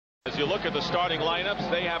As you look at the starting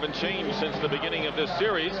lineups, they haven't changed since the beginning of this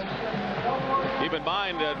series. Keep in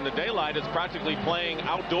mind that in the daylight, it's practically playing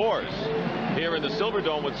outdoors here in the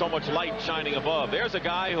Silverdome with so much light shining above. There's a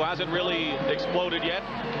guy who hasn't really exploded yet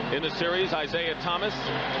in the series, Isiah Thomas.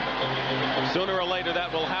 Sooner or later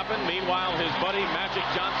that will happen. Meanwhile, his buddy Magic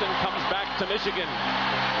Johnson comes back to Michigan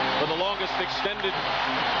for the longest extended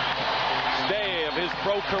stay of his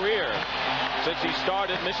pro career since he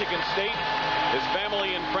started Michigan State. His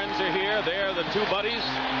family and friends are here. They're the two buddies,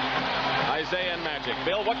 Isiah and Magic.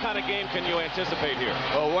 Bill, what kind of game can you anticipate here?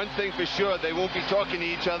 Well, one thing for sure, they won't be talking to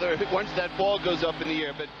each other once that ball goes up in the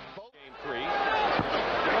air. But Game 3.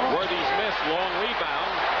 Worthy's missed. Long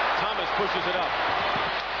rebound. Thomas pushes it up.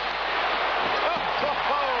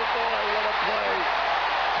 oh boy, what a play.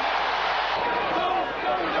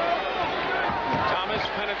 Thomas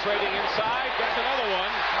penetrating inside. Gets another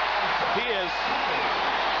one. He is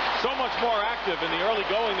so much more active in the early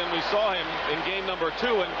going than we saw him in game number 2,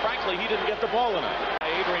 and frankly, he didn't get the ball enough.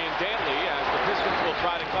 Adrian Dantley, as the Pistons will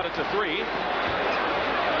try to cut it to 3.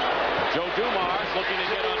 Joe Dumars looking to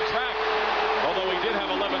get on track, although he did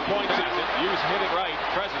have 11 points. Hit it right,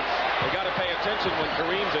 presence. They got to pay attention when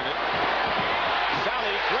Kareem's in it.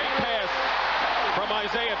 Sally, great pass from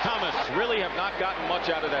Isiah Thomas. Really have not gotten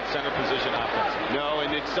much out of that center position offense. No,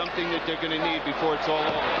 and it's something that they're going to need before it's all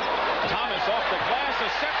over. Thomas off the glass, a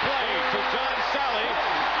set play to John Sally.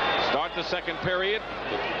 Start the second period.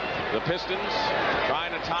 The Pistons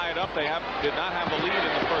trying to tie it up. They did not have the lead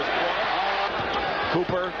in the first quarter.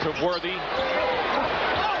 Cooper to Worthy.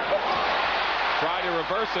 Try to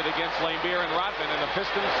reverse it against Laimbeer and Rodman, and the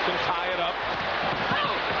Pistons can tie it up.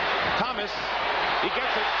 Thomas, he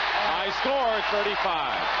gets it. High score, 35.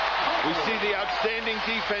 We see the outstanding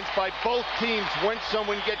defense by both teams once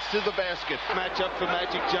someone gets to the basket. Matchup for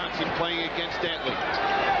Magic Johnson playing against Dantley.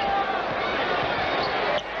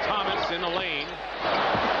 Thomas in the lane.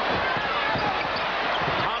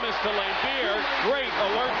 Thomas to Laimbeer. Great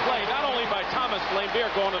alert play, not only by Thomas, Laimbeer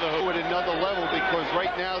going to the hoop. At another level, because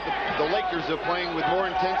right now the Lakers are playing with more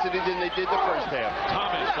intensity than they did the first half.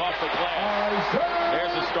 Thomas off the glass.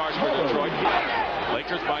 There's a start for Detroit.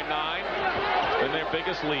 Lakers by 9 in their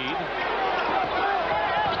biggest lead.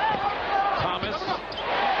 Thomas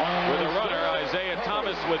with a runner. Isiah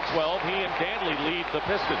Thomas with 12. He and Dantley lead the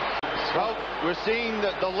Pistons. Well, we're seeing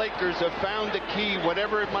that the Lakers have found the key,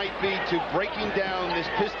 whatever it might be, to breaking down this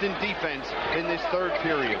Piston defense in this third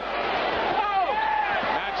period.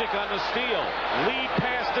 Magic on the steal. Lead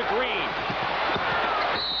pass to Green.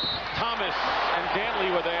 Thomas and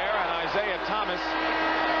Dantley were there, and Isiah Thomas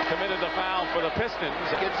committed the foul for the Pistons.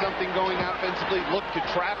 Get something going offensively, look to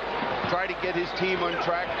trap, try to get his team on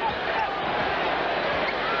track.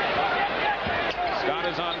 Scott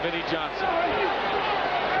is on Vinnie Johnson.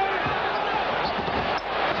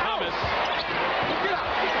 Thomas.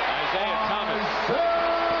 Isiah Thomas.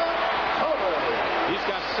 He's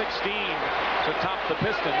got 16 to top the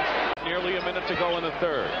Pistons. Nearly a minute to go in the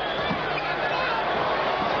third.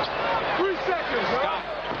 3 seconds. Scott.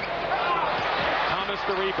 Thomas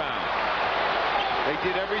the rebound. They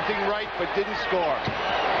did everything right, but didn't score.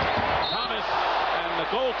 Thomas and the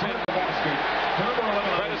goaltender.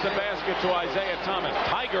 Credits the basket to Isiah Thomas.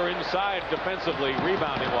 Tiger inside defensively,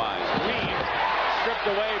 rebounding-wise. Green stripped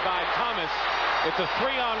away by Thomas. It's a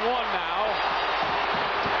 3-on-1 now.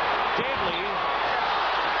 Dantley.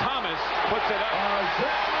 Thomas puts it up.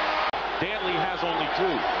 Dantley has only 2.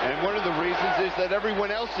 And one of the reasons is that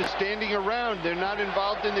everyone else is standing around. They're not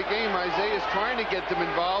involved in the game. Isiah is trying to get them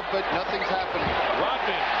involved, but nothing's happening.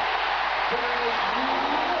 Rodman.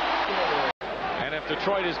 And if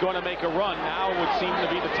Detroit is going to make a run, now would seem to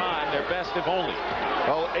be the time. Their best, if only.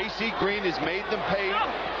 Well, AC Green has made them pay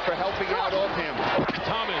for helping out off him.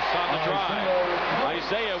 Thomas on the drive.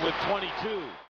 Isiah with 22.